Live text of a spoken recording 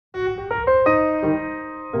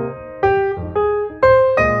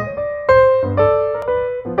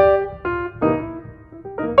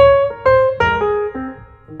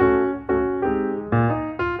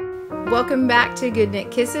Welcome back to Good Knit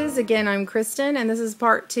Kisses. Again, I'm Kristen, and this is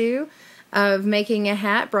part 2 of making a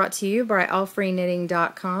hat brought to you by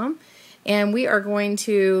allfreeknitting.com. And we are going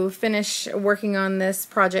to finish working on this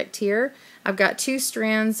project here. I've got 2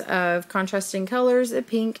 strands of contrasting colors, a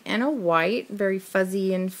pink and a white, very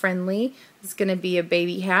fuzzy and friendly. It's going to be a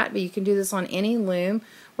baby hat, but you can do this on any loom.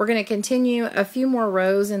 We're going to continue a few more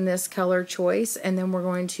rows in this color choice, and then we're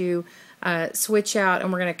going to switch out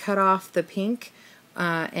and we're going to cut off the pink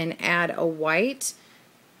and add a white.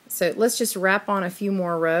 So let's just wrap on a few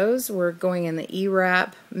more rows. We're going in the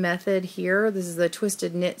E-wrap method here. This is the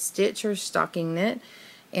twisted knit stitch or stocking knit,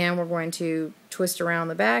 and we're going to twist around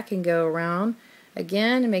the back and go around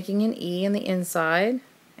again, making an E in the inside,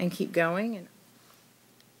 and keep going.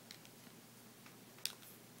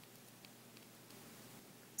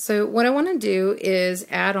 So what I want to do is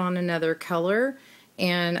add on another color,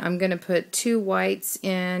 and I'm going to put 2 whites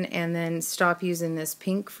in and then stop using this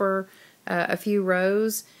pink for a few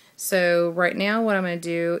rows. So right now what I'm going to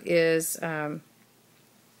do is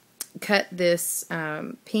cut this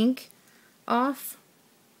pink off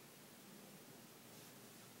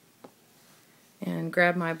and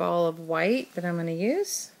grab my ball of white that I'm going to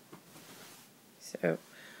use. So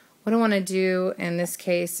what I want to do in this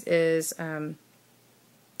case is I'm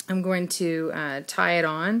going to tie it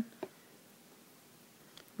on.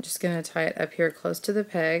 I'm just going to tie it up here close to the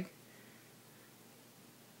peg,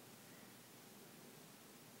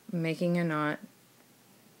 making a knot.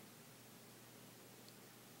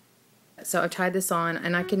 So I've tied this on,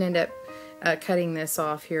 and I can end up cutting this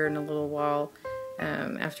off here in a little while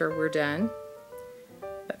after we're done.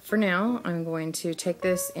 But for now, I'm going to take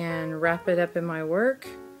this and wrap it up in my work,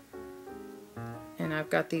 and I've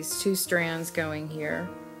got these 2 strands going here.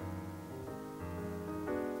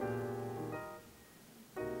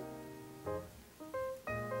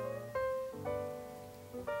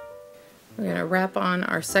 We're going to wrap on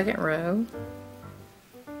our second row.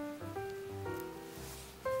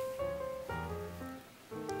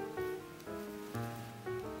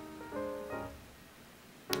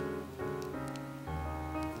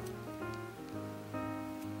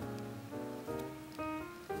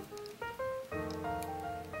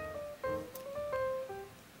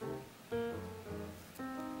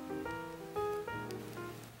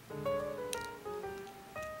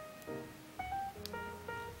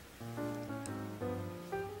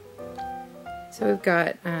 So we've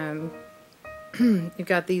got you've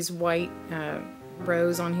got these white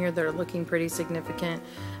rows on here that are looking pretty significant.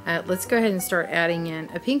 Let's go ahead and start adding in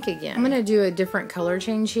a pink again. I'm going to do a different color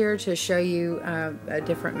change here to show you a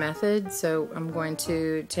different method. So I'm going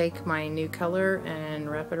to take my new color and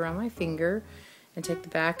wrap it around my finger and take the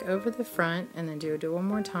back over the front and then do it one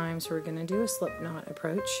more time. So we're going to do a slip knot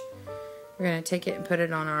approach. We're going to take it and put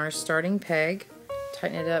it on our starting peg,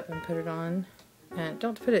 tighten it up and put it on. And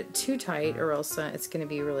don't put it too tight or else it's going to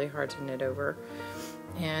be really hard to knit over.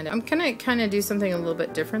 And I'm going to kind of do something a little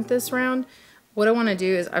bit different this round. What I want to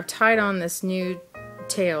do is I've tied on this new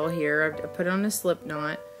tail here. I've put on a slip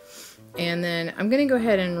knot. And then I'm going to go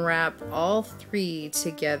ahead and wrap all 3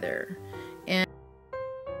 together. And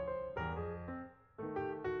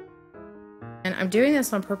I'm doing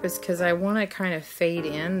this on purpose because I want to kind of fade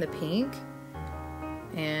in the pink.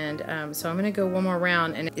 And so I'm going to go one more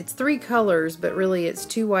round, and it's 3 colors, but really it's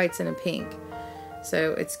 2 whites and a pink.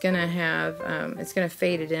 So it's going to have, it's going to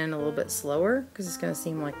fade it in a little bit slower because it's going to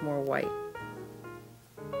seem like more white.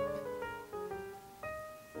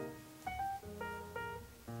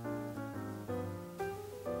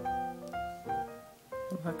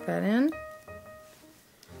 Lock that in.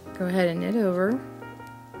 Go ahead and knit over.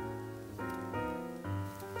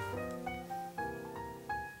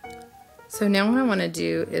 So now what I want to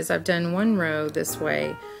do is I've done 1 row this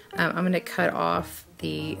way. I'm going to cut off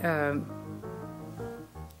the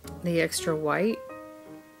extra white.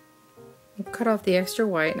 Cut off the extra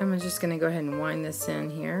white, and I'm just going to go ahead and wind this in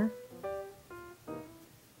here.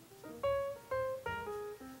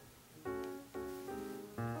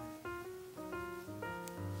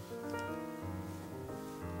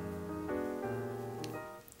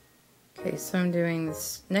 Okay, so I'm doing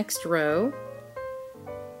this next row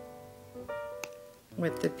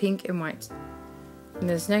with the pink and white, and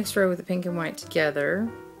this next row with the pink and white together,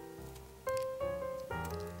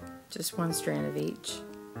 just 1 strand of each.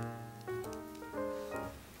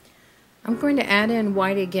 I'm going to add in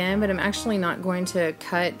white again, but I'm actually not going to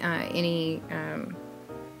cut cut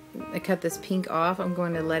this pink off. I'm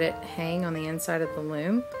going to let it hang on the inside of the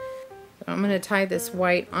loom. So I'm going to tie this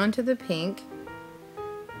white onto the pink,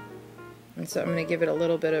 and so I'm going to give it a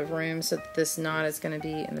little bit of room so that this knot is going to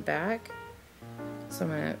be in the back. So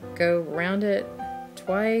I'm going to go around it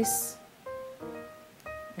twice,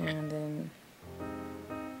 and then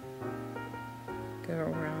go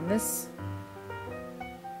around this.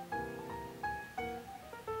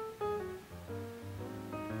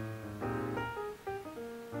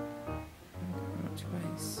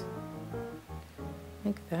 Twice,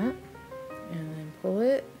 like that, and then pull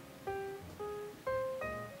it.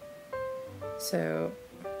 So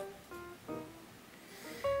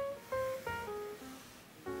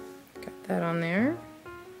got that on there.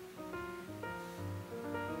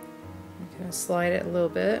 I'm gonna slide it a little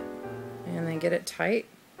bit and then get it tight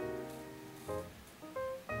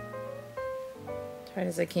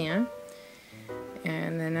as I can.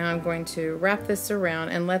 And then now I'm going to wrap this around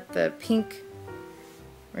and let the pink,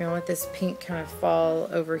 we're gonna let this pink kind of fall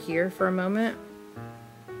over here for a moment.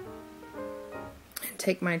 And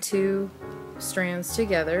take my two strands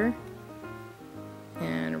together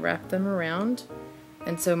and wrap them around.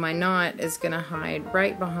 And so my knot is gonna hide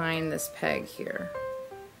right behind this peg here.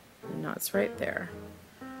 The knot's right there.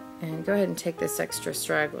 And go ahead and take this extra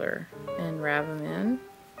straggler and wrap them in.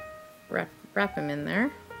 Wrap them in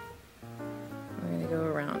there. We're going to go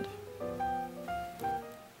around. I'm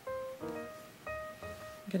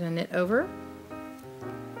going to knit over.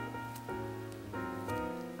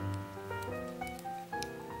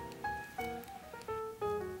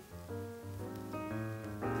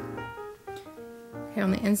 Okay,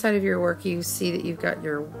 on the inside of your work you see that you've got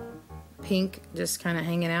your pink just kind of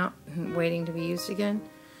hanging out and waiting to be used again.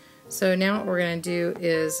 So now what we're going to do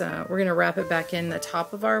is we're going to wrap it back in the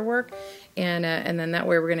top of our work, and then that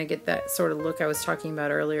way we're going to get that sort of look I was talking about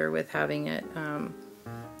earlier with having it kind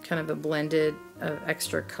of a blended of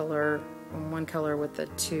extra color, one color with the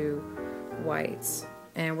two whites.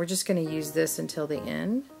 And we're just going to use this until the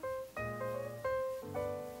end.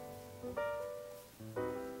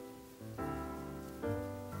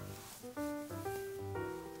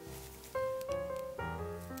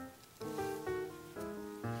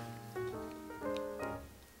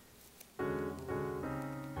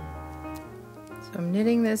 So I'm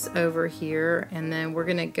knitting this over here, and then we're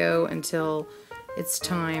going to go until it's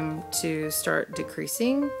time to start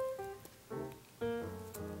decreasing.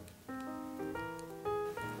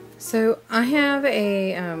 So I have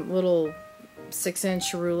a little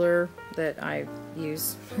 6-inch ruler that I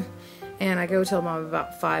use and I go till I'm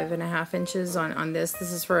about 5.5 inches on this.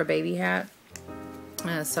 This is for a baby hat.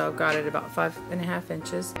 So I've got it about 5.5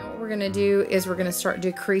 inches. Now what we're going to do is we're going to start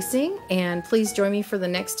decreasing, and please join me for the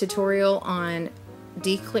next tutorial on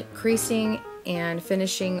decreasing and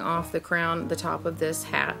finishing off the crown, the top of this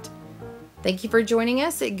hat. Thank you for joining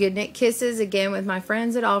us at Good Knit Kisses again with my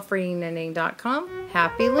friends at allfreeknitting.com.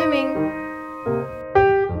 Happy looming!